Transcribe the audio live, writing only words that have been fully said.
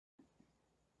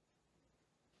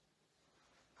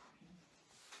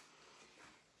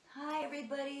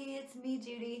everybody, it's me,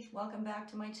 Judy. Welcome back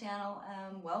to my channel.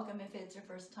 Welcome if it's your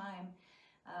first time.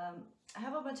 I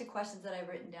have a bunch of questions that I've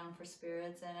written down for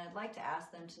spirits, and I'd like to ask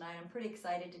them tonight. I'm pretty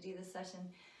excited to do this session.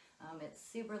 It's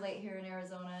super late here in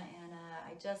Arizona, and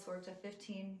I just worked a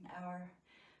 15-hour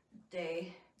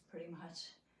day, pretty much,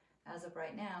 as of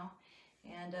right now.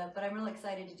 But I'm really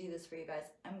excited to do this for you guys.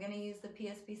 I'm going to use the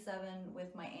PSB7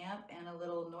 with my amp and a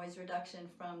little noise reduction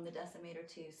from the decimator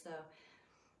too. So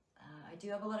I do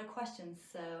have a lot of questions,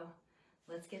 so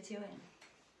let's get to it.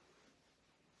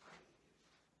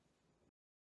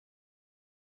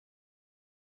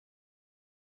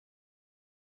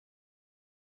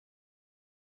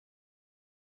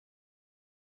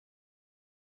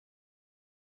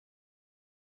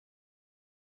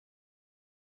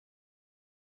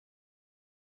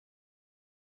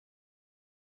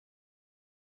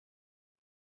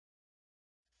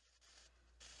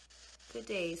 Good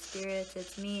day, spirits.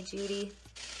 It's me, Judy.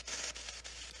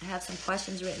 I have some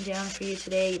questions written down for you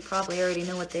today. You probably already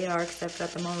know what they are because I've got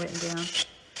them all written down.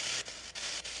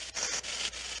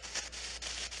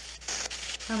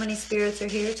 How many spirits are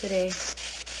here today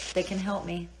that can help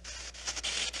me?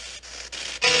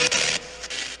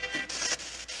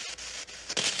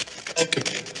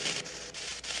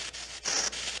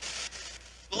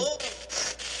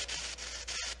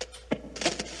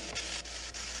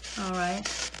 All right.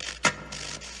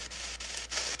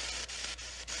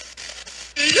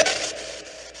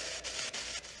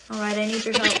 All right, I need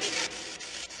your help.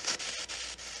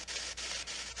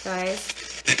 Guys,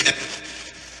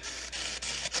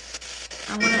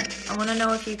 I wanna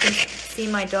know if you can see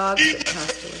my dog that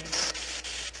passed away.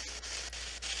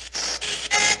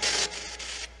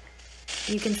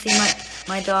 You can see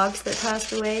my dogs that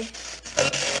passed away.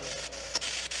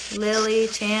 Lily,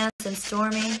 Chance, and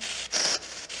Stormy.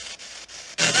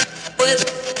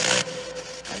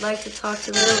 I'd like to talk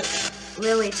to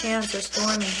Lily, Chance, or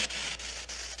Stormy.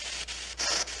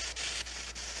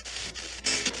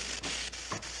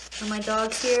 Are my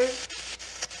dogs here?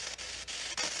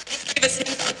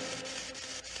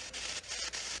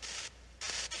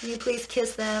 Can you please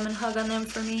kiss them and hug on them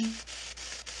for me?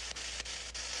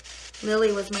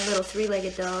 Lily was my little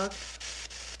three-legged dog.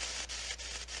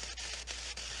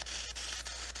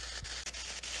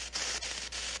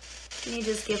 Can you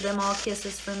just give them all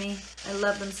kisses for me? I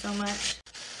love them so much.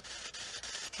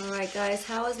 Alright guys,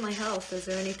 how is my health? Is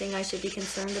there anything I should be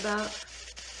concerned about?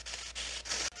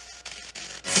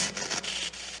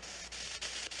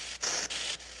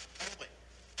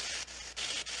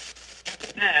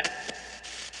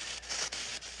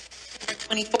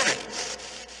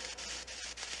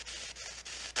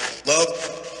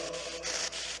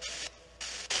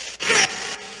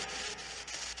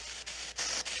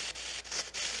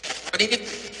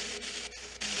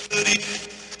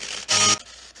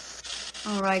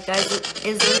 Alright guys,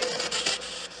 is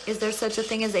there such a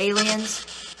thing as aliens?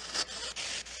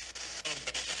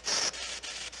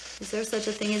 Is there such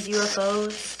a thing as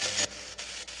UFOs?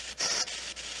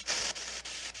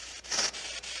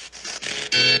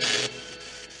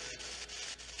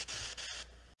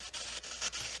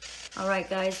 Alright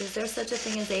guys, is there such a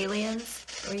thing as aliens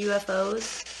or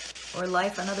UFOs or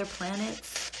life on other planets?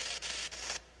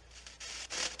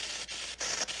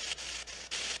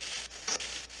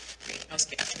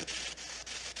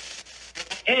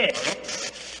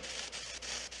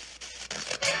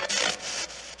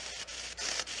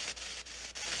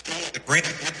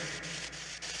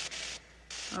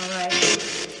 Alright.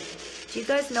 Do you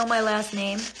guys know my last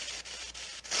name?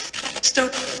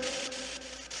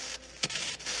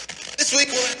 This week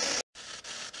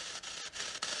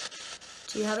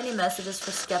Do you have any messages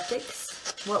for skeptics?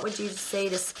 What would you say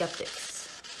to skeptics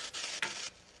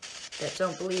that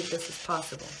don't believe this is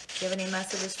possible? Do you have any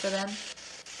messages for them?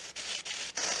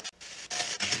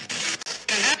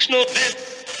 an actual event.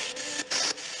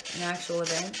 An actual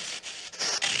event?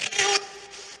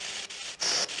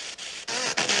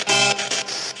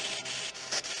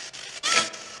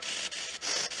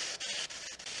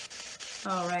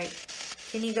 All right.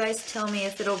 Can you guys tell me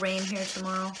if it'll rain here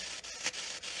tomorrow?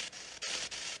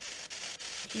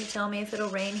 Can you tell me if it'll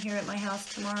rain here at my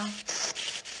house tomorrow?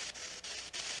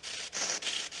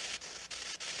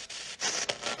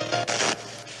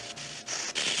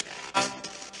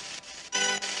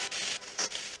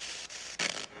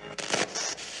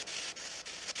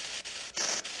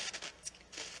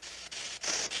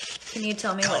 Can you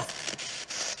tell me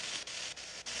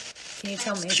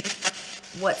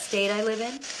what state I live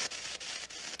in?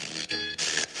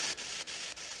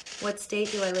 What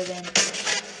state do I live in?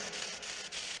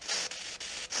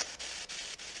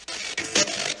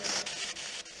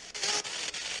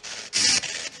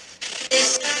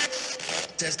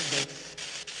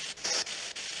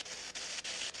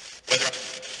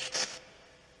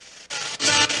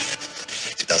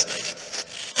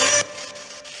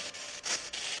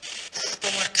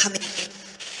 coming.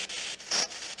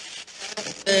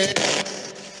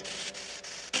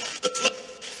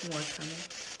 More coming.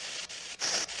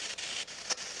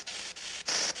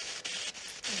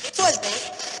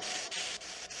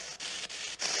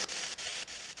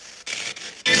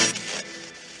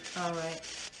 All right.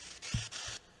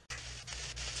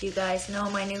 Do you guys know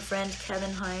my new friend Kevin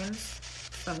Himes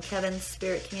from Kevin's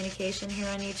Spirit Communication here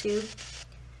on YouTube?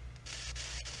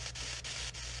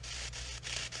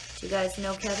 Do you guys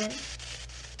know Kevin?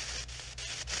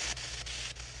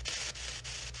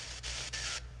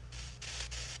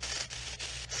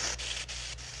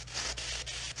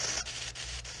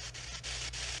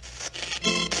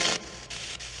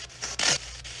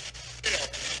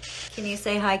 Can you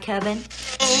say hi, Kevin?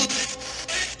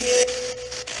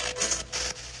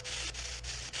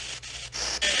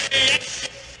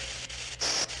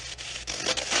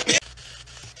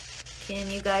 Can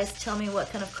you guys tell me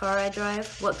what kind of car I drive?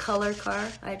 What color car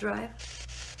I drive?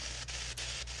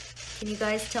 Can you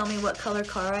guys tell me what color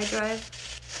car I drive?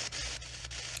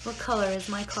 What color is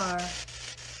my car?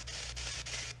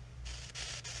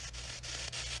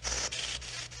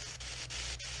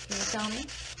 Can you tell me?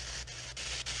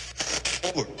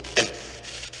 Forward.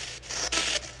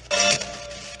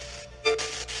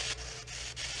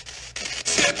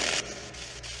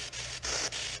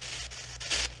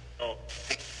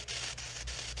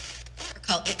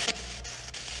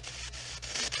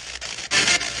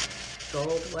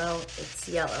 Gold, well, it's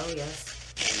yellow, yes.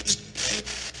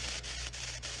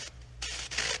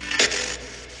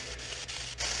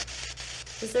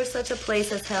 Is there such a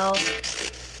place as hell?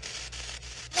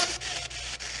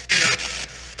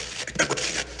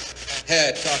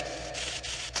 Head, talk.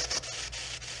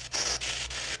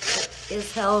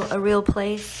 Is hell a real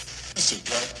place?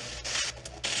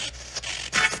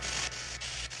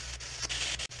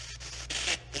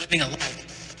 Living a lie.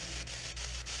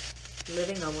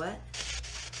 Living a what?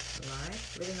 Lie?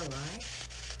 Living a lie?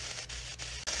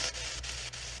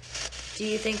 Do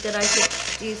you think that I should?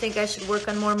 Do you think I should work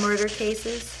on more murder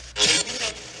cases?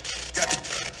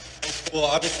 Well,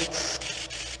 obviously.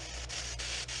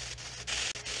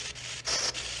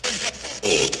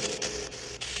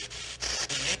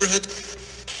 Neighborhood.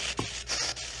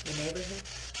 The neighborhood?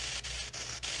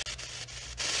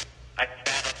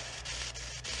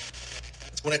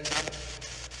 That's when it.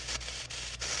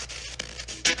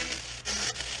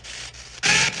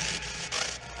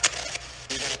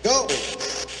 Go.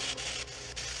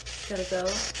 Gotta go.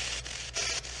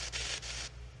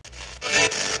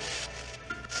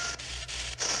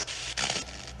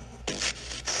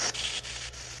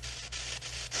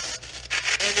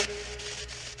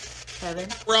 Kevin?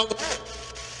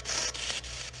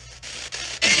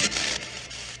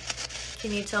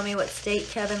 Can you tell me what state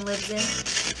Kevin lives in?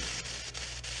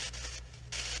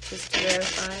 Just to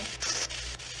verify.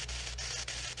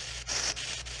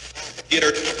 Get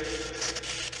her.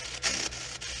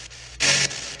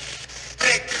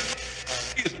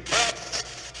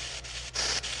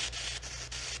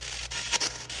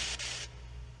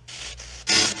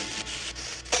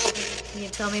 Can you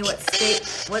tell me what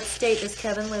state does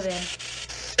Kevin live in?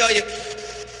 Tell you.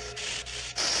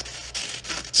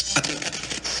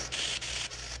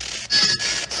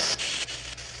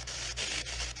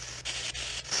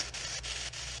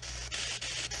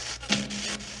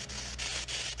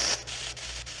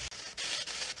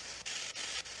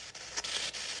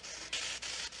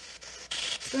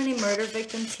 Is there any murder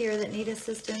victims here that need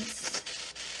assistance?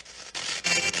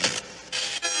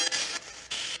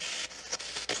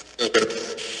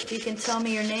 If you can tell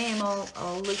me your name,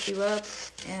 I'll look you up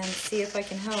and see if I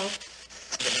can help.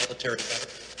 The military.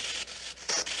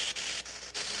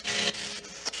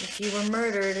 If you were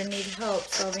murdered and need help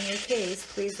solving your case,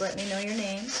 please let me know your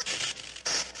name.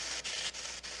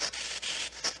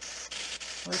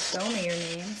 Or show me your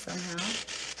name somehow.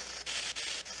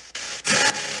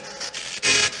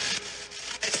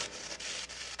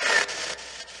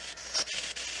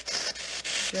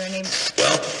 Is there any...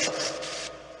 Well.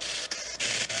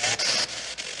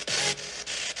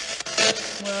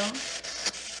 Well...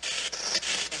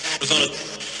 Arizona.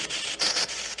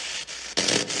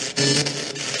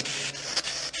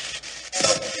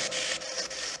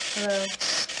 Hello.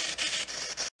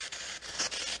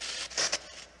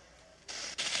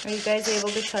 Are you guys able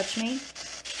to touch me?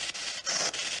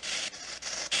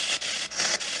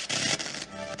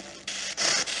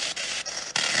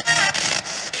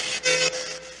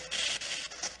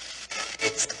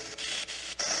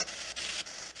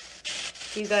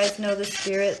 Do you guys know the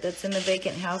spirit that's in the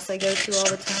vacant house I go to all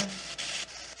the time?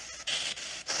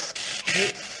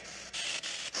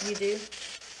 You do?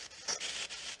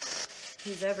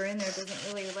 who's ever in there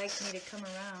doesn't really like me to come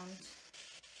around.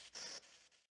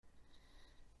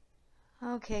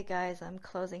 Okay guys, I'm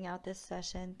closing out this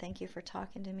session. Thank you for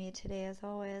talking to me today as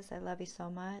always. I love you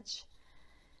so much.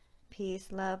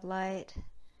 Peace, love, light.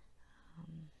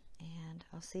 And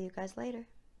I'll see you guys later.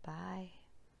 Bye.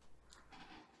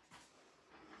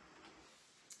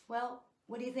 Well,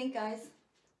 what do you think, guys?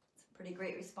 Some pretty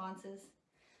great responses.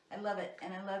 I love it,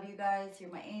 and I love you guys.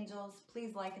 You're my angels.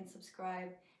 Please like and subscribe,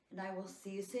 and I will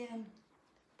see you soon.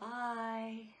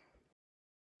 Bye.